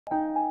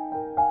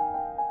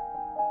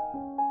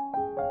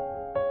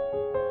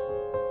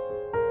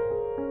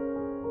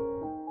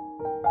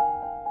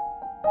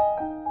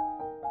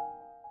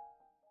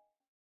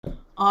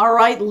All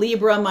right,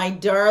 Libra, my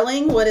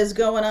darling, what is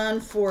going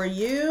on for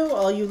you?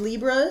 All you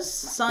Libras,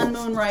 Sun,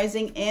 Moon,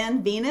 Rising,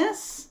 and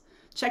Venus.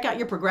 Check out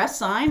your progressed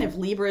sign if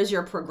Libra is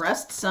your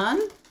progressed sun.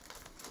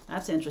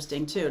 That's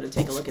interesting, too, to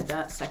take a look at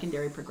that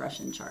secondary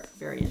progression chart.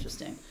 Very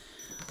interesting.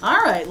 All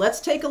right, let's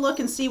take a look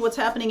and see what's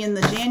happening in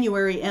the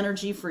January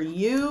energy for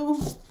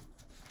you.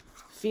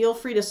 Feel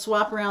free to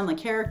swap around the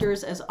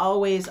characters. As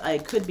always, I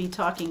could be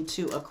talking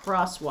to a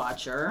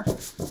cross-watcher.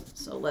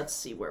 So let's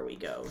see where we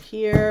go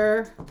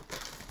here.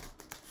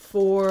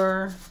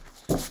 For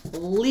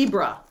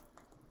Libra,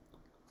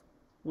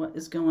 what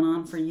is going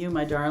on for you,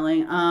 my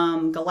darling?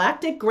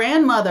 Galactic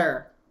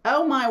Grandmother.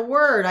 Oh my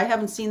word, I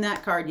haven't seen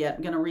that card yet.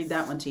 I'm going to read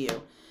that one to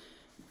you.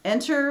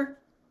 Enter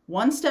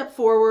one step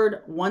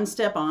forward, one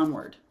step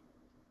onward.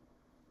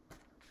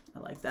 I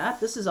like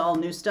that. This is all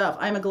new stuff.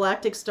 I'm a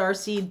galactic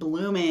starseed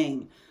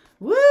blooming.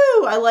 Woo,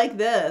 I like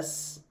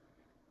this.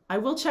 I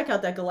will check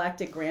out that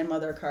Galactic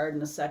Grandmother card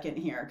in a second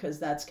here because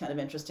that's kind of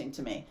interesting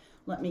to me.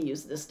 Let me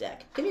use this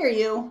deck. Come here,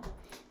 you.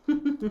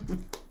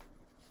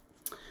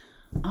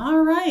 All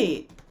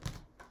right.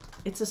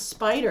 It's a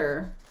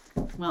spider.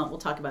 Well, we'll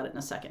talk about it in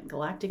a second.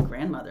 Galactic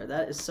Grandmother.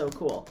 That is so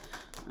cool.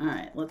 All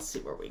right. Let's see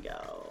where we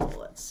go.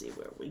 Let's see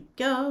where we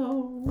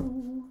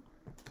go.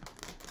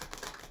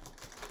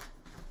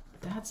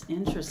 That's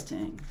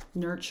interesting.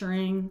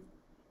 Nurturing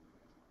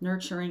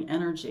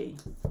energy.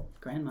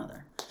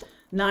 Grandmother.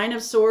 9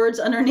 of Swords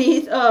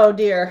underneath. Oh,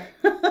 dear.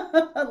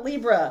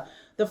 Libra.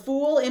 The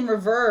Fool in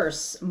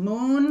reverse.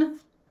 Moon.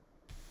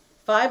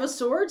 5 of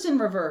Swords in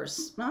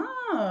reverse.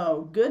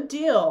 Oh, good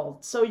deal.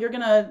 So you're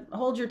going to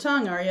hold your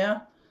tongue, are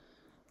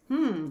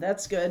you?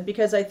 That's good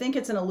because I think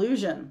it's an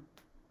illusion.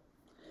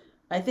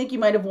 I think you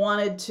might have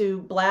wanted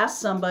to blast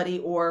somebody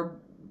or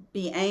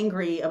be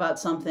angry about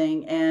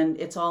something and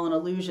it's all an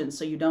illusion,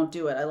 so you don't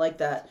do it. I like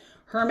that.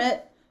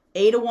 Hermit.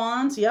 8 of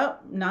Wands.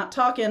 Yep, not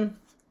talking.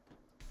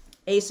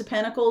 Ace of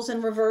Pentacles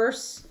in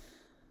reverse.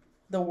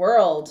 The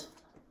World.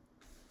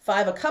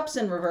 5 of Cups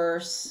in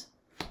reverse.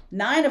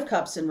 9 of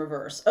Cups in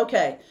reverse.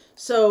 Okay,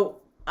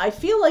 so I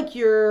feel like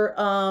you're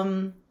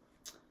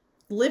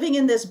living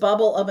in this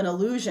bubble of an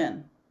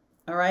illusion.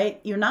 All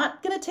right, you're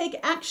not going to take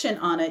action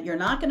on it. You're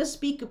not going to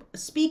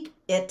speak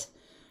it.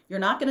 You're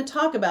not going to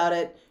talk about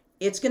it.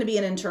 It's going to be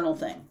an internal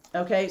thing.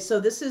 Okay,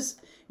 so this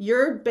is,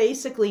 you're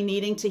basically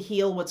needing to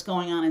heal what's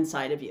going on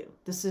inside of you.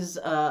 This is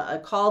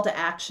a call to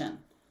action.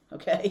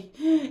 Okay,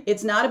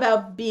 it's not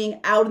about being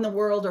out in the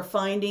world or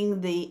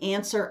finding the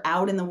answer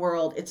out in the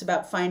world. It's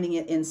about finding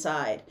it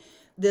inside.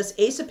 This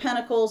Ace of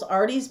Pentacles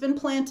already has been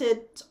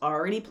planted. It's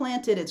already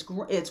planted.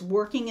 It's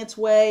working its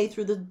way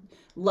through the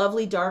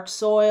lovely dark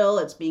soil.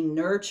 It's being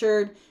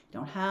nurtured. You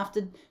don't have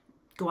to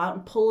go out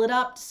and pull it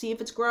up to see if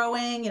it's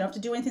growing. You don't have to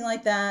do anything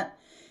like that.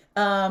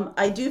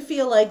 I do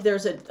feel like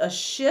there's a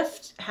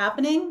shift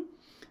happening.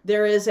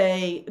 There is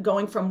a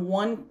going from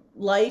one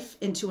life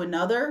into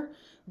another.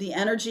 The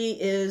energy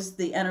is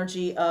the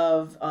energy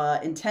of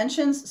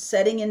intentions,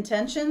 setting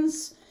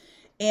intentions.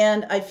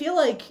 And I feel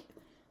like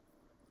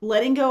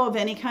letting go of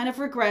any kind of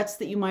regrets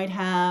that you might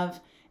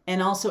have,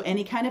 and also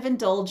any kind of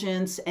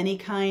indulgence, any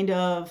kind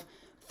of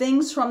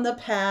things from the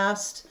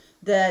past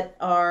that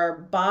are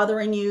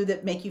bothering you,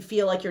 that make you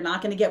feel like you're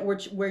not going to get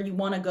where you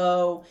want to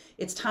go.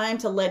 It's time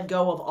to let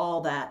go of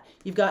all that.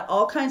 You've got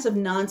all kinds of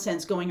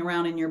nonsense going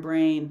around in your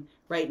brain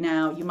right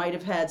now. You might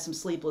have had some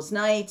sleepless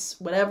nights,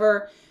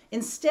 whatever.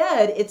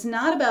 Instead, it's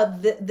not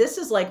about this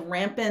is like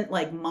rampant,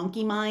 like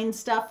monkey mind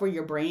stuff where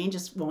your brain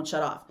just won't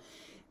shut off.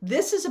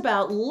 This is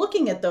about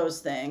looking at those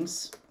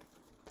things.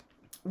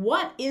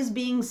 What is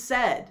being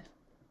said?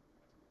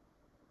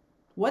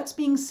 What's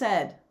being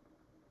said,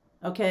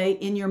 okay,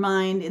 in your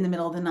mind in the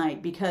middle of the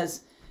night?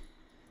 Because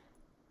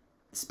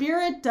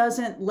Spirit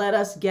doesn't let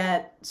us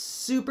get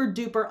super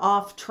duper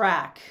off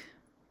track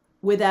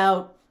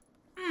without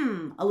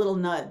a little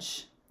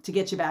nudge to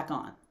get you back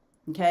on.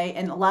 Okay,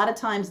 and a lot of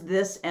times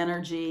this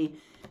energy,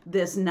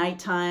 this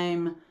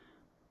nighttime,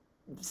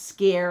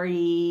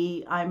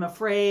 scary, I'm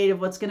afraid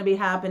of what's going to be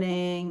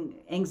happening,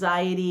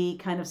 anxiety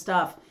kind of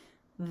stuff,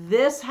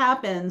 this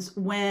happens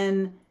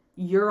when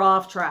you're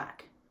off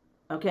track.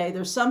 Okay,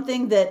 there's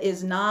something that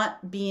is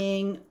not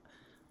being,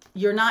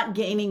 you're not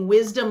gaining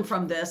wisdom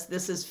from this.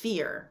 This is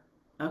fear.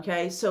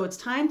 Okay, so it's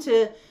time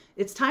to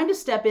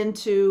step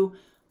into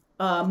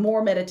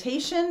more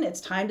meditation. It's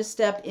time to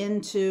step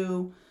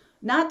into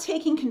not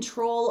taking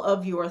control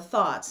of your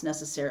thoughts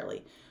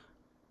necessarily.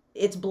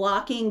 It's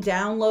blocking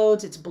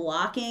downloads. It's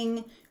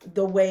blocking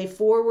the way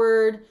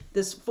forward.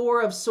 This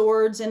 4 of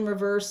Swords in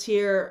reverse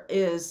here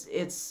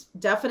it's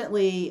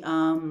definitely,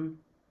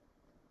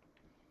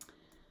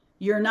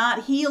 you're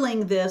not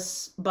healing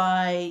this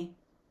by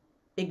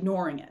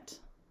ignoring it.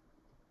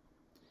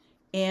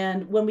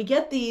 And when we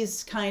get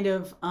these kind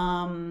of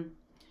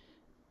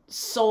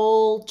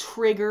soul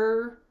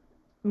trigger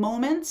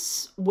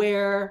moments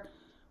where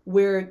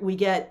where we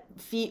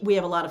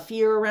have a lot of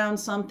fear around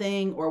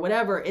something or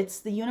whatever. It's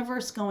the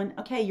universe going,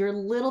 okay, you're a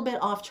little bit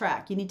off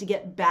track. You need to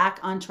get back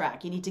on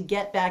track. You need to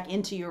get back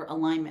into your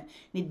alignment.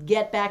 You need to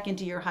get back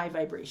into your high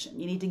vibration.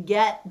 You need to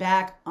get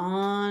back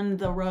on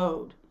the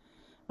road.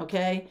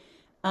 Okay.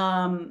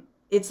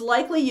 It's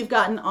likely you've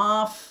gotten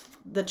off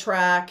the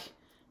track,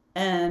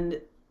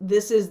 and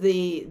this is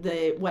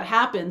the what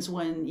happens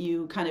when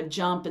you kind of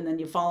jump and then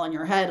you fall on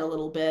your head a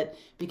little bit,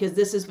 because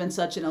this has been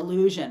such an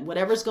illusion.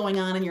 Whatever's going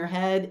on in your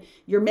head,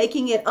 you're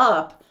making it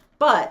up,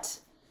 but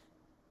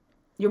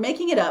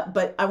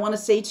I want to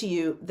say to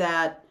you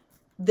that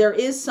there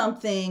is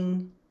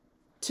something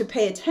to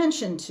pay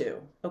attention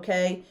to,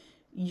 okay?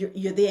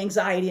 You're the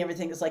anxiety,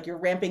 everything is like you're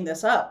ramping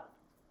this up.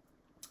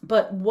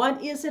 But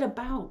what is it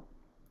about?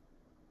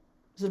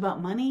 Is it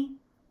about money?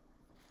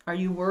 Are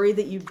you worried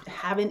that you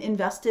haven't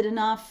invested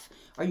enough?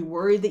 Are you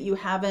worried that you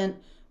haven't,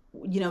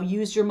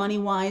 used your money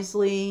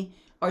wisely?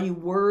 Are you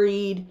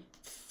worried,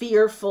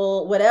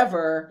 fearful,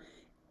 whatever?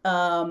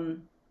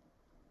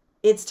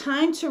 It's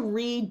time to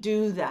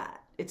redo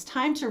that. It's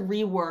time to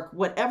rework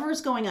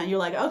whatever's going on. You're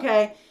like,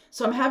 okay,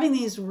 so I'm having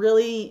these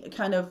really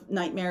kind of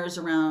nightmares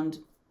around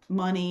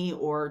money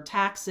or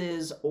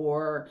taxes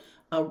or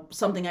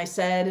something I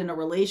said in a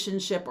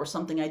relationship or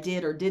something I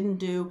did or didn't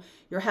do.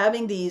 You're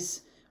having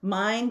these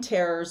mind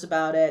terrors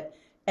about it.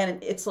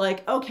 And it's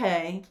like,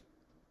 okay,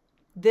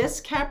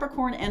 this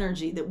Capricorn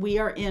energy that we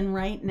are in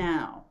right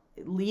now,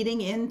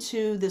 leading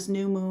into this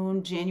new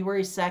moon,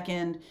 January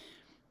 2nd,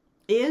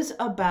 is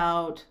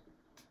about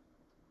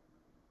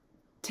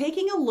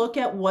taking a look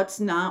at what's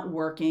not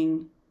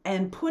working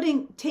and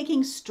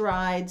taking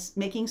strides,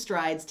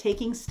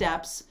 taking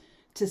steps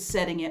to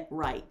setting it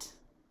right.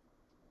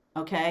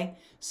 Okay?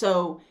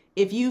 So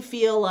if you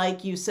feel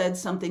like you said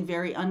something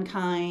very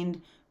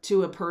unkind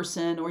to a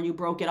person, or you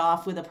broke it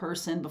off with a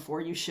person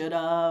before you should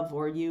have,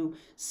 or you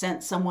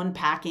sent someone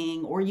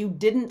packing, or you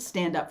didn't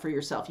stand up for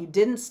yourself, you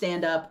didn't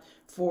stand up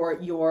for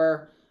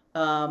your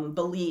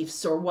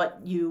beliefs or what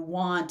you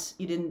want,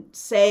 you didn't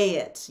say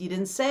it.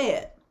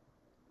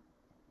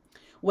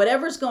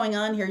 Whatever's going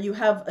on here, you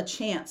have a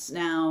chance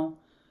now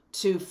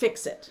to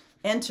fix it.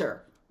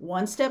 Enter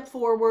one step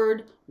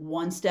forward,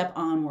 one step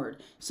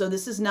onward. So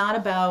this is not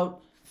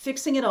about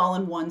fixing it all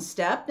in one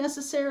step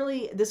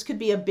necessarily. This could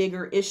be a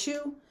bigger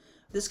issue.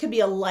 This could be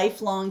a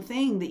lifelong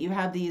thing that you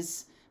have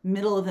these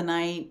middle of the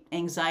night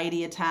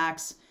anxiety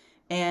attacks.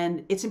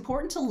 And it's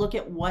important to look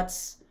at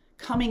what's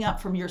coming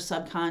up from your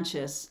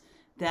subconscious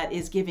that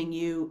is giving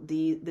you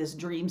this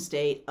dream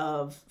state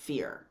of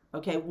fear.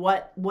 Okay,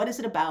 what is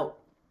it about?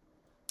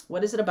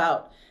 What is it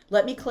about?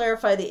 Let me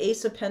clarify the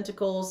Ace of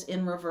Pentacles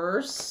in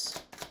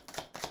reverse.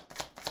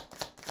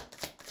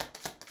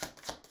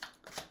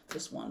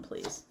 Just one,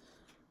 please.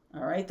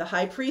 All right, the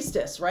High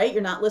Priestess, right?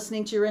 You're not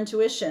listening to your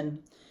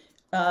intuition.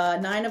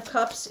 Nine of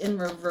Cups in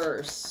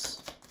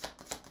reverse.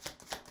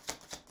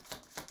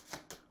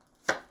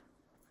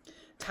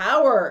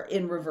 Tower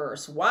in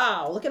reverse.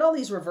 Wow, look at all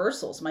these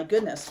reversals. My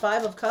goodness.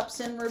 Five of Cups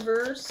in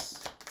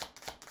reverse.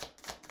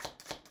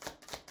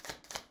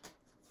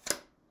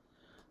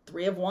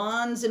 Three of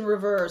Wands in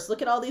reverse.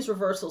 Look at all these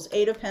reversals.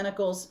 Eight of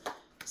Pentacles,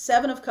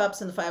 Seven of Cups,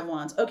 and the Five of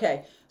Wands.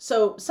 Okay,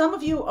 so some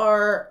of you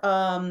are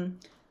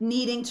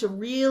needing to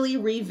really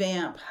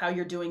revamp how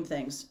you're doing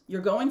things.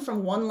 You're going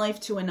from one life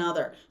to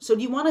another. So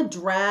do you want to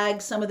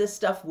drag some of this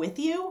stuff with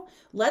you?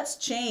 Let's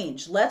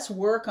change. Let's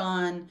work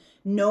on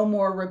no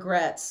more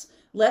regrets.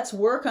 Let's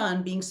work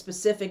on being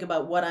specific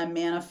about what I'm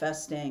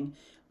manifesting.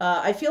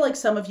 I feel like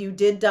some of you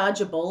did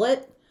dodge a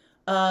bullet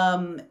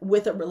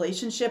with a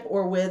relationship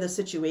or with a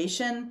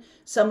situation.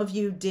 Some of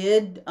you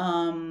did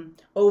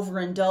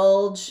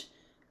overindulge.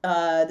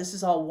 This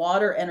is all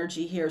water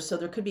energy here. So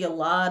there could be a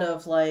lot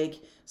of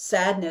like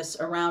sadness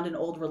around an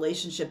old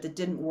relationship that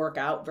didn't work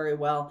out very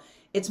well.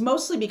 It's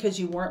mostly because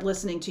you weren't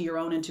listening to your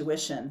own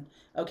intuition.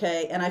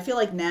 Okay. And I feel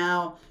like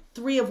now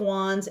Three of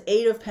Wands,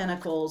 Eight of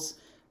Pentacles,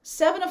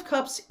 Seven of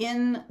Cups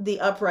in the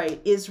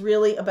upright is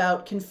really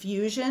about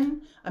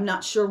confusion. I'm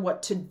not sure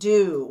what to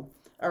do.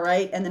 All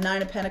right. And the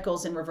Nine of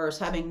Pentacles in reverse,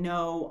 having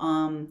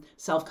no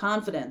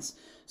self-confidence.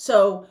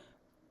 So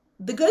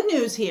the good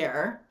news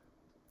here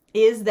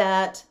is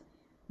that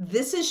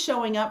this is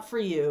showing up for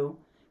you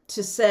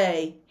to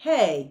say,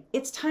 hey,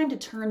 it's time to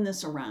turn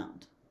this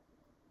around.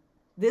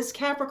 This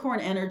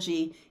Capricorn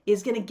energy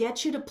is going to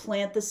get you to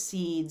plant the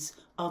seeds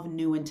of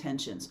new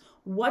intentions.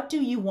 What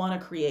do you want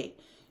to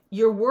create?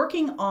 You're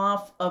working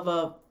off of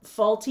a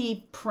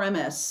faulty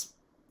premise,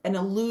 an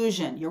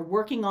illusion. You're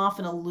working off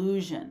an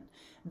illusion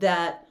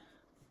that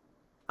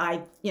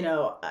I'm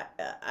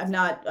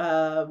not,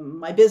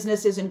 my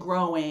business isn't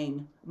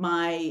growing.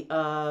 My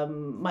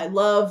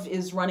love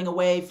is running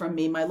away from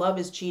me. My love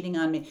is cheating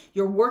on me.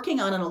 You're working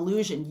on an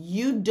illusion.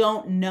 You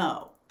don't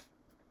know.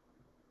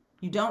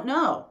 You don't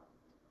know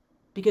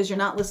because you're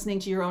not listening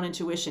to your own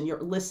intuition.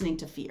 You're listening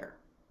to fear.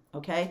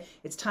 Okay.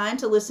 It's time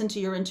to listen to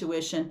your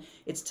intuition.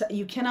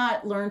 You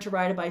cannot learn to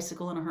ride a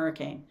bicycle in a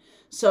hurricane.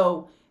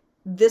 So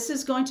this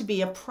is going to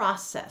be a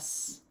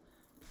process.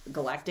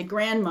 Galactic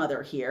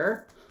grandmother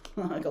here.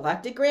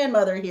 galactic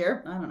grandmother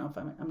here. I don't know if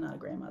I'm not a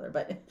grandmother,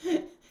 but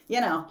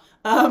you know,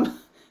 I'm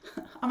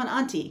an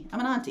auntie. I'm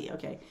an auntie.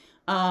 Okay.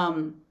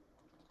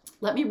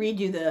 Let me read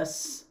you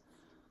this.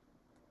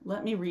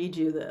 Let me read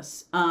you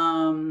this.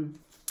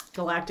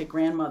 Galactic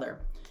grandmother,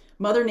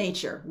 Mother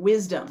Nature,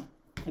 wisdom.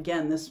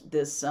 Again,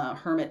 this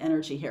hermit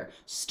energy here.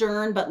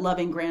 Stern but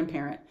loving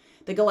grandparent.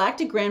 The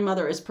galactic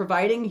grandmother is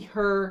providing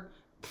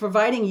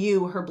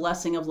you her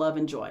blessing of love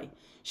and joy.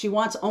 She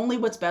wants only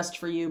what's best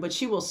for you, but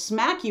she will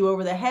smack you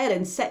over the head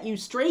and set you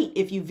straight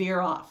if you veer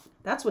off.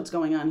 That's what's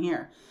going on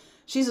here.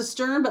 She's a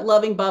stern but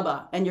loving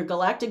Bubba, and your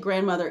galactic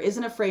grandmother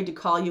isn't afraid to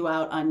call you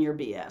out on your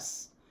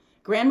BS.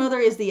 Grandmother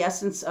is the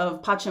essence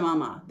of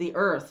Pachamama, the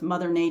earth,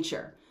 Mother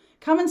Nature.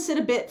 Come and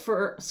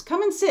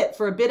sit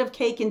for a bit of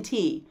cake and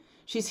tea.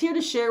 She's here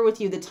to share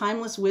with you the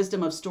timeless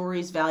wisdom of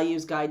stories,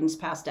 values, guidance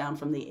passed down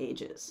from the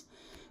ages.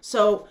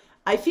 So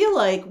I feel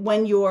like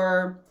when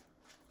you're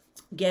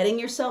getting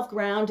yourself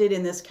grounded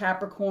in this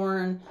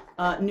Capricorn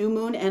new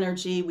moon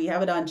energy, we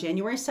have it on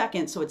January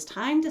 2nd. So it's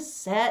time to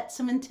set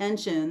some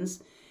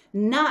intentions,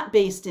 not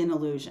based in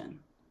illusion.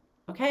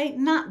 Okay?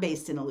 Not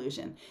based in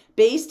illusion.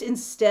 Based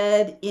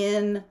instead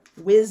in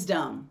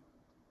wisdom.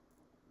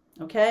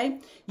 Okay?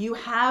 You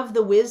have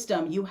the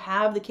wisdom. You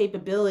have the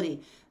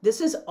capability.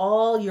 This is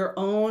all your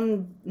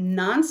own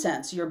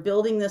nonsense. You're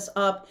building this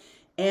up,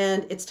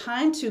 and it's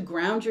time to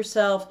ground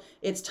yourself.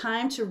 It's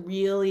time to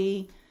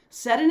really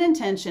set an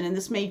intention, and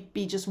this may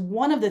be just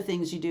one of the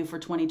things you do for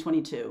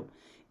 2022,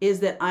 is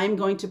that I'm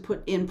going to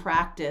put in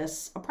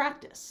practice a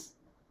practice.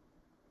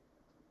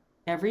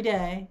 Every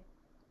day,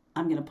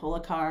 I'm going to pull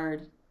a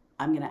card.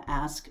 I'm going to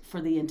ask for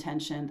the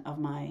intention of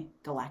my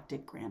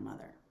galactic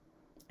grandmother.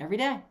 Every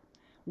day.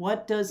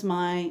 What does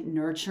my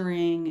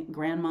nurturing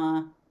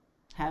grandma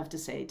have to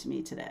say to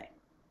me today?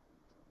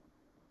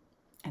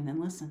 And then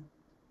listen.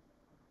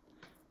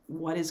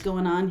 What is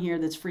going on here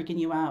that's freaking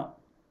you out?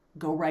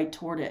 Go right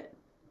toward it.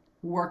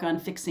 Work on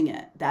fixing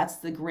it. That's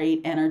the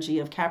great energy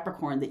of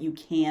Capricorn, that you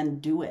can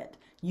do it.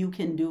 You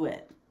can do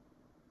it.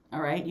 All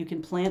right? You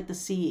can plant the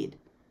seed.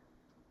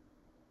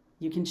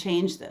 You can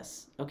change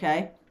this,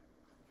 okay?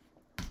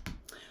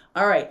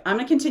 All right, I'm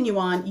going to continue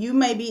on.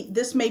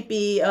 This may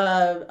be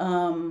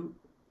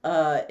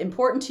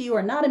important to you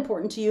or not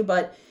important to you,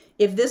 but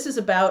if this is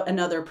about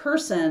another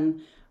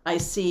person, I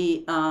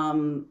see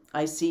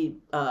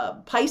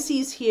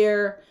Pisces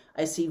here.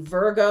 I see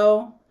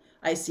Virgo.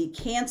 I see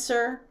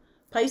Cancer.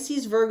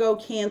 Pisces, Virgo,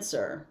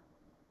 Cancer.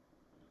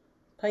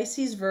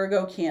 Pisces,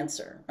 Virgo,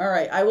 Cancer. All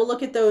right, I will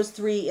look at those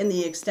three in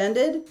the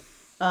extended.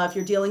 If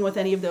you're dealing with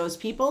any of those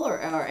people or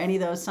any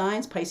of those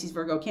signs, Pisces,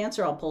 Virgo,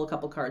 Cancer, I'll pull a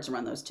couple cards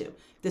around those two.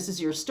 If this is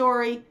your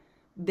story,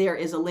 there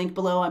is a link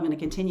below. I'm going to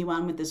continue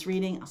on with this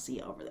reading. I'll see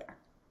you over there.